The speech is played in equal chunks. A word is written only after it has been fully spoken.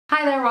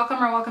Hi there,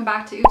 welcome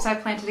back to Oops, I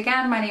Planted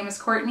Again. My name is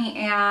Courtney,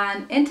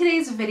 and in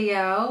today's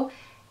video,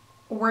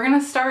 we're gonna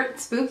start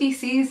spooky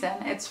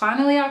season. It's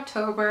finally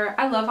October.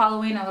 I love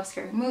Halloween, I love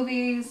scary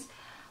movies.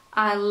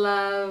 I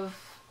love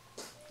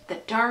the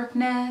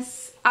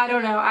darkness. I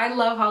don't know, I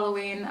love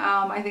Halloween.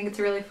 I think it's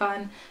a really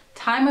fun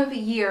time of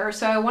year.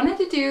 So I wanted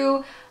to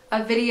do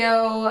a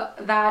video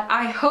that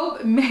I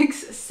hope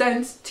makes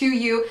sense to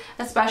you,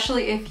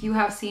 especially if you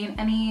have seen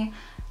any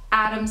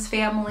Addams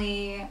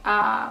Family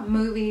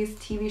movies,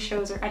 TV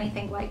shows, or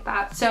anything like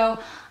that. So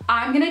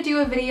I'm gonna do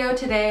a video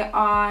today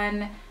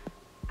on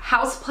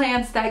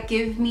houseplants that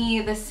give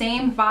me the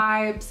same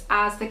vibes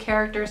as the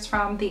characters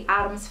from the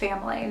Addams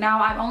Family.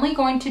 Now I'm only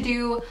going to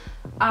do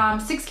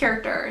 6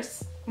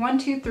 characters. 1,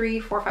 2, 3,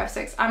 4, 5,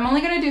 6. I'm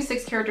only gonna do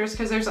 6 characters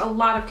because there's a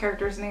lot of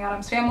characters in the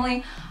Addams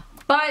Family,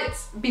 but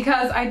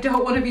because I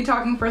don't want to be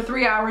talking for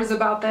 3 hours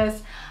about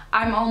this,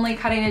 I'm only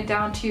cutting it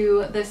down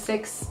to the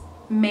 6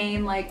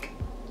 main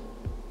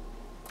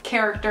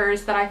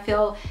characters that I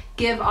feel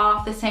give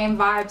off the same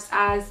vibes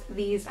as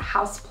these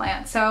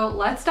houseplants. So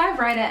let's dive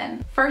right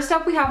in. First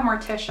up, we have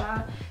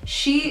Morticia.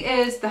 She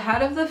is the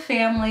head of the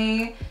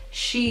family.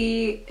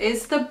 She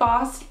is the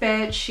boss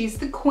bitch. She's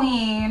the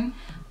queen.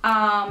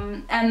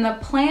 And the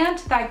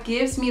plant that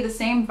gives me the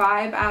same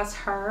vibe as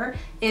her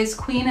is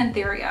Queen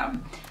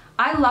Anthurium.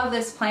 I love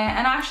this plant,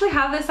 and I actually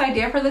had this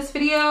idea for this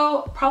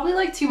video probably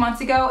like 2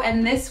 months ago,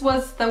 and this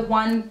was the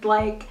one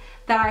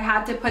that I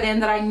had to put in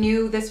that I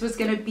knew this was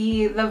gonna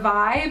be the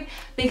vibe,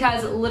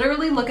 because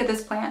literally look at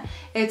this plant.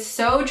 It's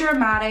so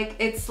dramatic.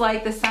 It's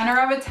like the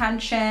center of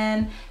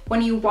attention.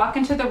 When you walk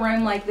into the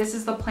room, like, this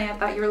is the plant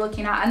that you're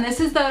looking at, and this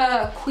is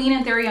the Queen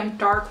Anthurium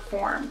dark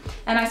form.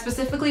 And I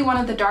specifically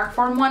wanted the dark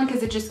form one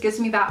because it just gives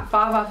me that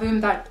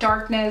va-va-voom, that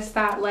darkness,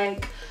 that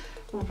like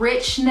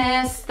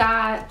richness,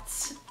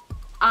 that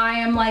I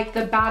am like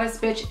the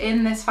baddest bitch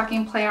in this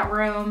fucking plant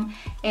room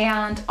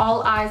and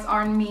all eyes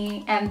on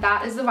me, and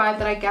that is the vibe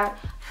that I get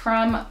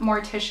from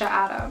Morticia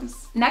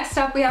Addams. Next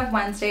up, we have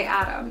Wednesday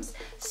Addams.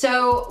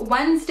 So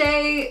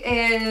Wednesday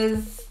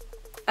is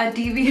a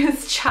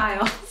devious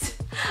child.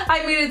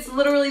 I mean, it's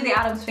literally the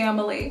Addams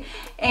Family,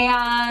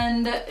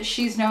 and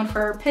she's known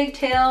for her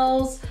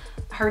pigtails,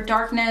 her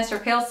darkness, her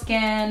pale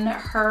skin,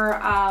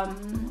 her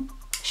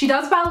she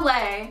does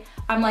ballet.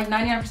 I'm like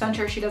 99%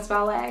 sure she does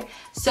ballet.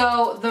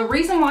 So the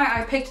reason why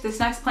I picked this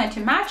next plant to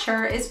match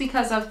her is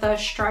because of the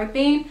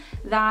striping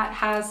that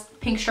has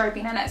pink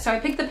striping in it. So I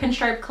picked the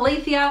pinstripe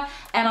calathea,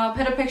 and I'll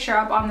put a picture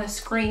up on the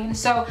screen.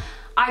 So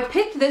I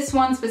picked this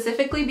one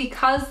specifically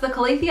because the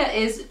calathea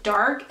is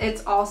dark.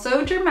 It's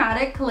also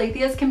dramatic.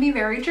 Calatheas can be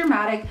very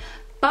dramatic,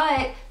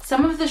 but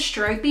some of the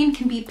striping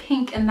can be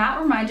pink, and that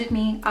reminded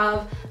me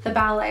of the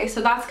ballet.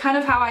 So that's kind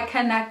of how I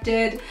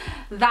connected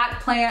that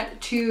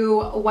plant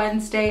to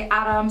Wednesday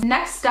Addams.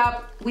 Next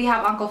up, we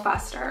have Uncle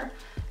Fester.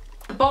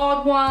 The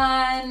bald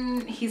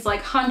one, he's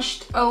like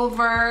hunched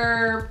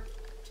over,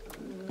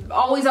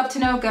 always up to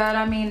no good.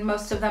 I mean,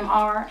 most of them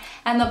are.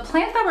 And the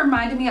plant that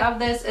reminded me of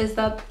this is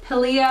the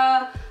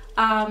Pilea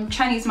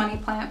Chinese money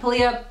plant,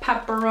 Pilea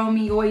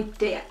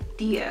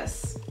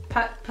peperomioideus.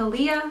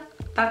 Pilea?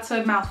 That's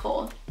a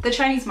mouthful. The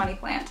Chinese money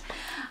plant.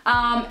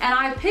 And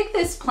I picked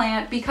this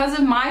plant because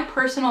of my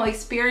personal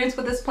experience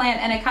with this plant,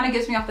 and it kind of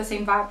gives me off the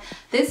same vibe.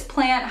 This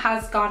plant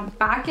has gone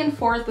back and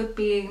forth with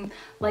being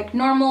like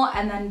normal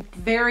and then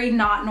very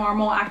not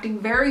normal, acting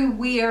very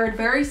weird,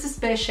 very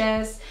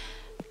suspicious.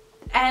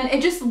 And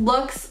it just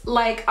looks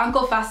like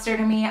Uncle Fester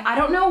to me. I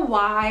don't know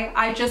why.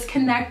 I just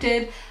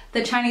connected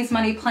the Chinese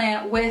money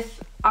plant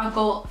with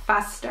Uncle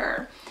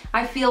Fester.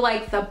 I feel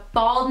like the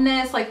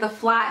baldness, like the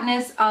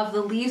flatness of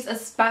the leaves,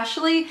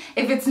 especially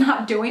if it's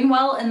not doing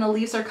well and the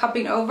leaves are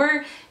cupping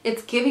over,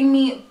 it's giving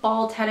me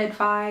bald-headed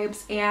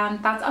vibes,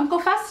 and that's Uncle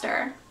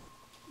Fester.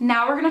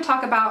 Now we're gonna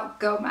talk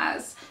about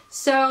Gomez.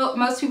 So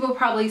most people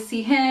probably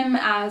see him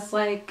as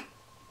like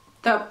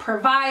the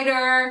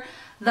provider,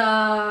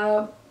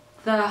 the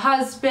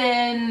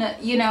husband,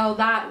 you know,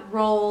 that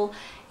role,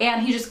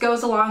 and he just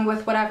goes along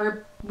with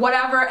whatever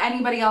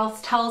anybody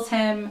else tells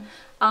him.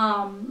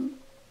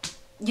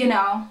 You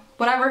know,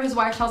 whatever his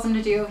wife tells him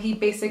to do, he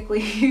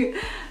basically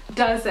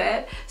does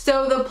it.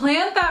 So the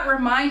plant that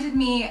reminded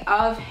me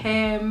of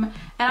him,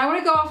 and I want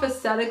to go off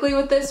aesthetically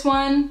with this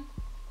one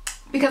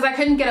because I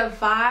couldn't get a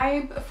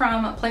vibe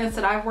from plants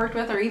that I've worked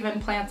with or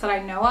even plants that I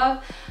know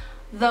of.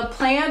 The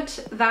plant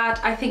that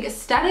I think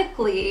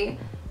aesthetically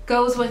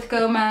goes with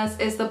Gomez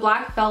is the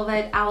black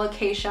velvet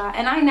alocasia,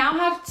 and I now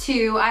have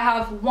 2. I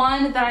have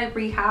one that I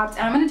rehabbed, and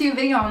I'm going to do a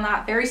video on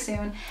that very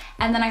soon,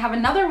 and then I have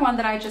another one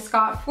that I just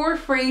got for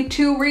free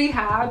to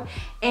rehab.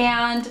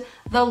 And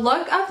the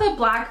look of the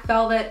black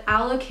velvet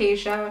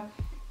alocasia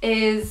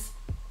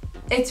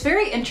it's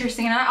very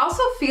interesting, and I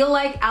also feel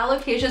like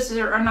alocasias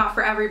are not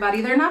for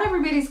everybody. They're not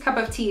everybody's cup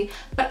of tea,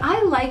 but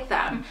I like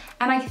them,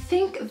 and I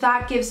think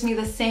that gives me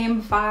the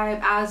same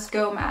vibe as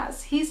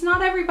Gomez. He's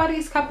not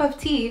everybody's cup of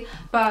tea,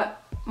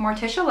 but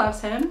Morticia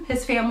loves him.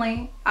 His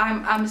family,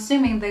 I'm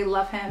assuming they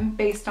love him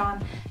based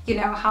on, you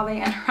know, how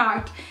they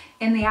interact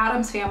in the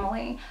Addams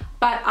Family.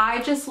 but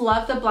I just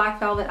love the black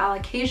velvet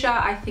alocasia.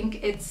 I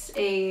think it's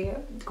a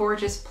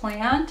gorgeous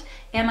plant,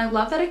 and I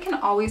love that it can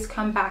always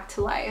come back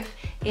to life,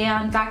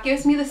 and that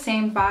gives me the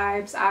same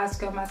vibes as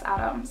Gomez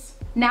Addams.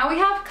 Now we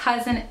have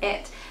Cousin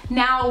It.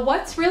 Now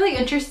what's really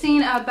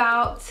interesting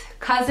about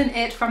Cousin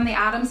It from the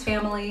Addams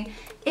Family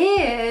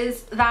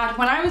is that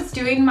when I was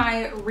doing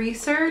my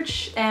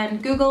research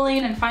and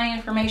Googling and finding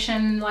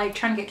information, like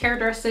trying to get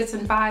characteristics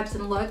and vibes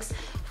and looks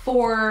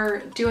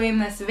for doing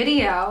this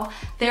video,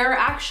 there are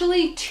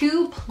actually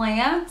 2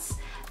 plants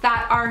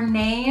that are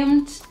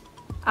named,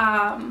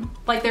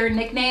 like their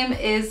nickname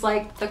is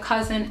like the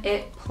Cousin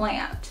It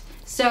plant.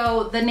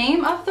 So the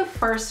name of the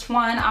first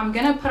one I'm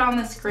gonna put on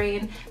the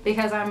screen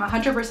because I'm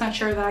 100%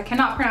 sure that I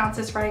cannot pronounce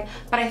this right,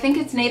 but I think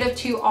it's native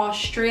to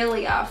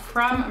Australia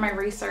from my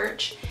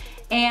research.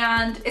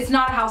 And it's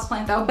not a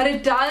houseplant though, but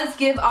it does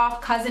give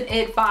off Cousin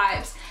It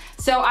vibes.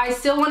 So I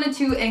still wanted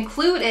to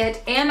include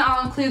it, and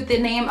I'll include the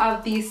name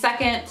of the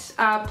second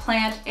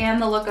plant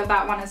and the look of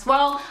that one as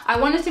well. I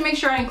wanted to make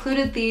sure I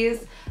included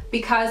these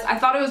because I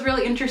thought it was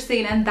really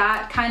interesting, and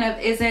that kind of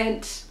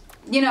isn't,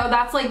 you know,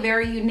 that's like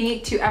very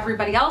unique to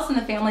everybody else in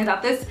the family,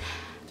 that this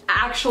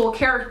actual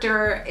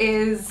character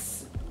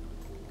is,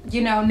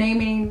 you know,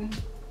 naming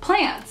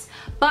plants.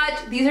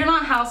 But these are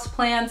not house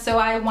plants, so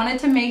I wanted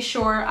to make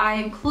sure I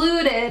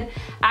included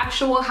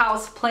actual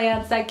house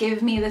plants that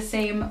give me the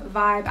same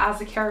vibe as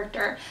the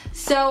character.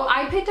 So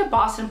I picked a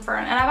Boston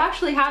fern, and I've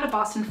actually had a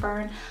Boston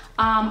fern.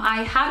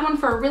 I had one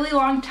for a really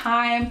long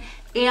time,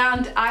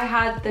 and I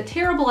had the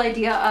terrible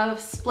idea of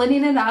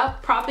splitting it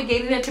up,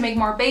 propagating it to make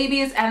more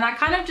babies, and that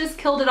kind of just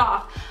killed it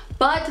off.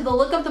 But the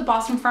look of the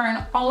Boston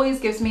fern always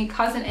gives me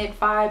Cousin It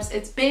vibes.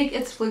 It's big,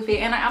 it's floofy,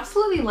 and I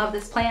absolutely love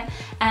this plant,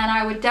 and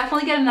I would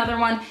definitely get another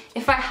one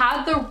if I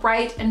had the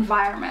right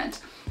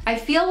environment. I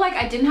feel like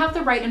I didn't have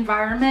the right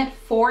environment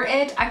for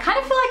it. I kind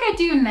of feel like I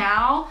do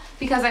now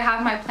because I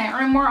have my plant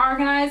room more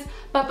organized,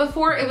 but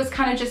before it was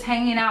kind of just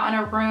hanging out in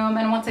a room,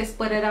 and once I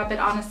split it up, it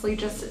honestly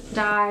just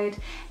died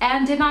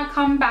and did not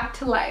come back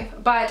to life.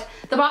 But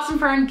the Boston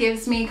fern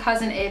gives me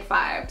Cousin It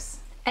vibes.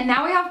 And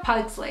now we have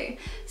Pugsley.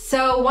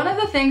 So one of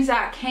the things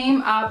that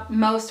came up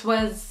most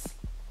was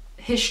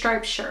his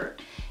striped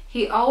shirt.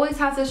 He always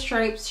has a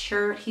striped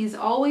shirt. He's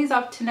always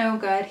up to no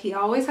good. He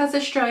always has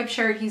a striped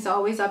shirt. He's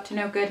always up to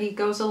no good. He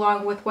goes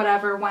along with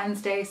whatever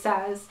Wednesday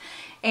says.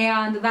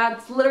 And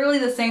that's literally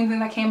the same thing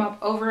that came up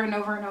over and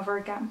over and over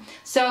again.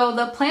 So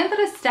the plant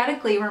that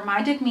aesthetically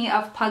reminded me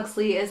of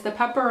Pugsley is the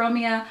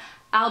Peperomia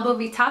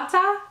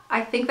albovitata.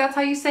 I think that's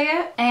how you say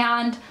it.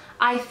 And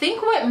I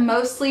think what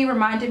mostly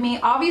reminded me,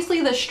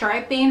 obviously the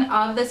striping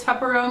of this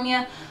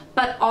Peperomia,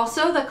 but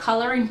also the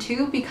coloring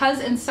too, because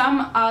in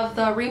some of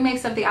the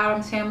remakes of the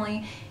Addams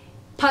Family,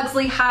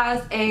 Pugsley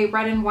has a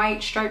red and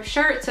white striped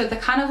shirt, so the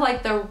kind of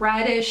like the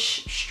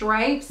reddish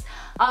stripes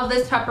of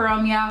this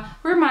Peperomia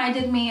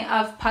reminded me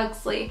of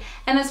Pugsley.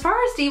 And as far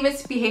as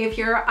David's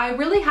behavior, I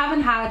really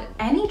haven't had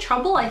any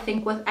trouble, I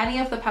think, with any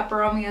of the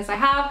Peperomias I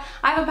have.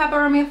 I have a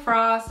Peperomia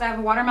Frost, I have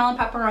a watermelon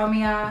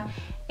Peperomia,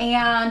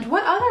 and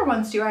what other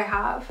ones do I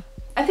have?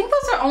 I think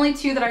those are only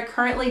 2 that I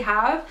currently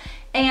have,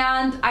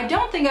 and I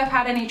don't think I've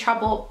had any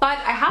trouble, but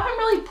I haven't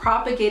really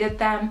propagated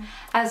them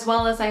as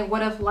well as I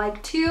would have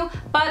liked to,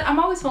 but I'm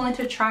always willing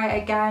to try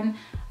again.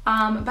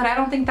 But I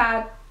don't think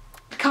that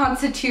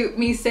constitute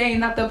me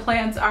saying that the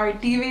plants are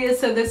devious,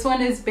 so this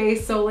one is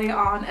based solely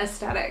on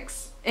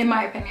aesthetics, in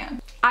my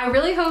opinion. I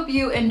really hope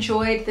you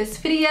enjoyed this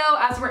video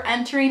as we're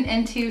entering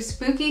into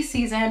spooky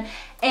season,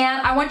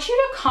 and I want you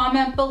to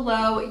comment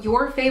below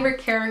your favorite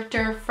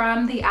character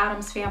from the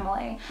Addams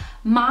Family.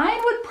 Mine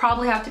would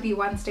probably have to be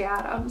Wednesday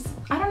Addams.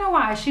 I don't know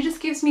why, she just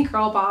gives me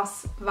girl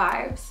boss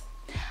vibes.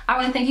 I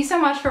want to thank you so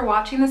much for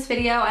watching this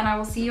video, and I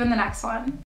will see you in the next one.